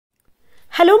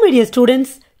Hello my dear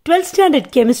students, 12th standard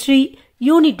chemistry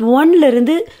unit 1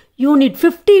 இருந்து unit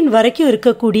 15 வரைக்கும்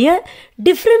இருக்கக்கூடிய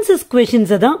differences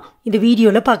questions தான் இந்த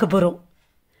வீடியோல பார்க்க போறோம்.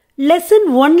 Lesson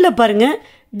 1ல பாருங்க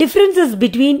differences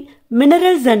between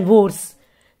minerals and ores.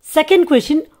 Second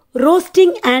question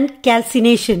roasting and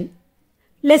calcination.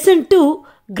 Lesson 2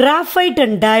 graphite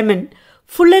and diamond,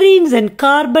 fullerenes and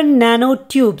carbon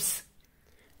nanotubes.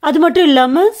 அது மட்டும்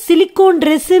இல்லாம silicone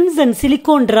resins and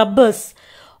silicone rubbers,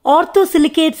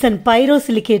 orthosilicates and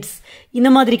pyrosilicates இந்த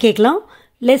மாதிரி கேட்கலாம்.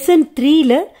 Lesson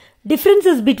 3ல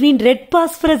differences between red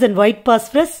phosphorus and white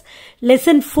phosphorus.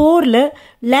 Lesson 4ல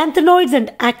lanthanoids and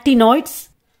actinoids.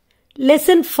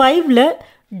 Lesson 5ல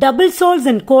double salts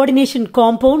and coordination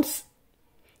compounds.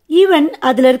 Even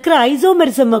அதுல இருக்கிற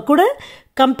isomerism கூட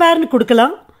கம்பேர்னு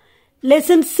கொடுக்கலாம்.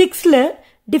 Lesson 6ல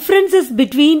differences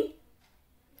between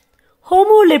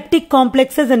homoleptic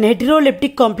complexes and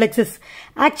heteroleptic complexes.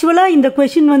 Actually இந்த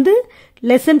question வந்து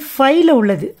lesson 5ல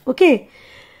உள்ளது. Okay.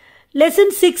 Lesson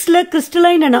 6ல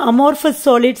crystalline and amorphous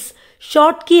solids,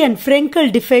 Schottky and Frenkel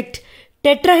defect,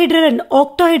 tetrahedral and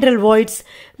octahedral voids,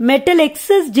 metal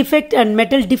excess defect and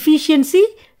metal deficiency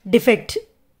defect.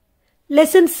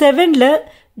 Lesson 7ல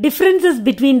differences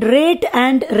between rate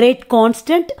and rate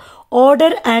constant,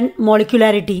 order and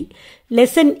molecularity.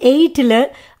 Lesson 8ல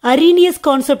Arrhenius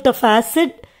concept of acid,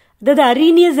 அதாவது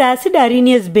Arrhenius acid,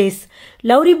 Arrhenius base,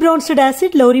 Lowry-Bronsted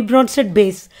acid, Lowry-Bronsted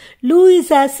base, Lewis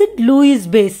acid, Lewis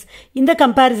base. இந்த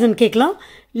comparison கேட்கலாம்.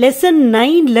 Lesson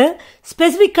 9ல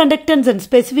specific conductance and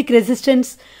specific resistance,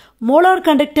 molar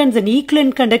conductance and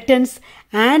equivalent conductance,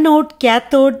 anode,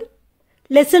 cathode.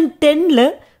 Lesson 10ல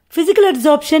physical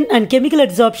adsorption and chemical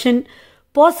adsorption,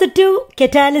 positive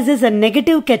catalysis and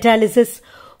negative catalysis,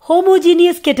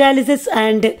 homogeneous catalysis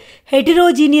and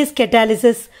heterogeneous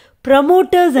catalysis,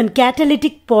 promoters and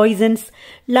catalytic poisons,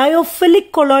 lyophilic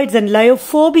colloids and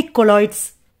lyophobic colloids.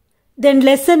 Then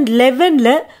lesson 11ல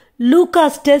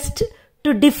Lucas test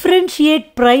to differentiate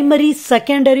primary,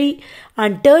 secondary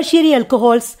and tertiary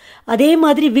alcohols. அதே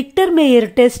மாதிரி Victor Mayer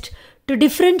test to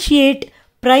differentiate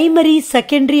primary,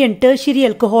 secondary and tertiary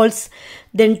alcohols.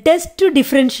 Then test to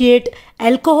differentiate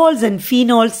alcohols and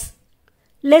phenols.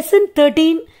 Lesson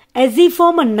 13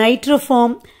 aziform and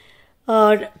nitroform,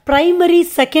 primary,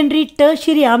 secondary,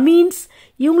 tertiary amines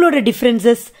இவங்களோட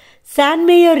differences,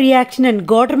 Sandmeyer reaction and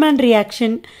Goterman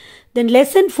reaction. Then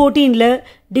lesson 14ல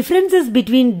differences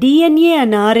between DNA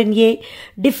and RNA,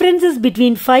 differences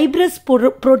between fibrous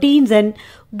proteins and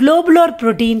globular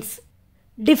proteins,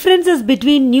 differences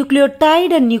between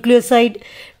nucleotide and nucleoside,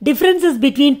 differences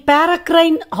between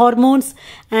paracrine hormones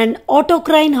and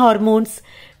autocrine hormones,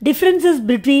 differences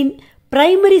between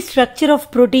primary structure of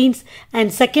proteins and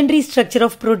secondary structure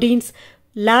of proteins.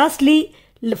 Lastly,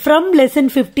 from lesson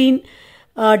 15,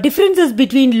 differences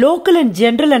between local and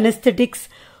general anesthetics,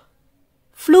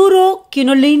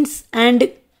 fluoroquinolines and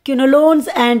quinolones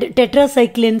and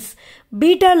tetracyclines,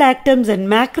 beta-lactams and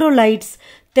macrolides,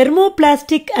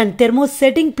 thermoplastic and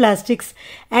thermosetting plastics,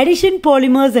 addition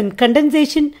polymers and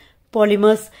condensation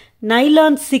polymers,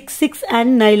 nylon 6 and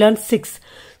nylon 6.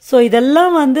 So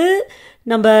இதெல்லாம் வந்து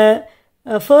நம்ம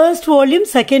first volume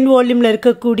second வால்யூமில்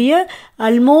இருக்கக்கூடிய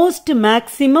almost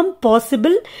maximum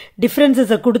possible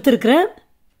டிஃப்ரென்சஸை கொடுத்துருக்குறேன்.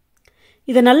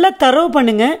 இதை நல்லா தரவு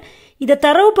பண்ணுங்க. இதை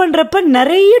தரவு பண்ணுறப்ப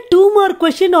நிறைய 2 மார்க்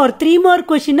கொஷின் ஆர் 3 மார்க்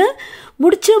கொஷினை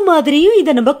முடிச்ச மாதிரியும்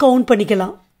இதை நம்ம கவுண்ட்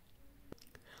பண்ணிக்கலாம்.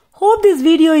 Hope this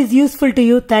video is useful to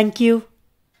you. Thank you.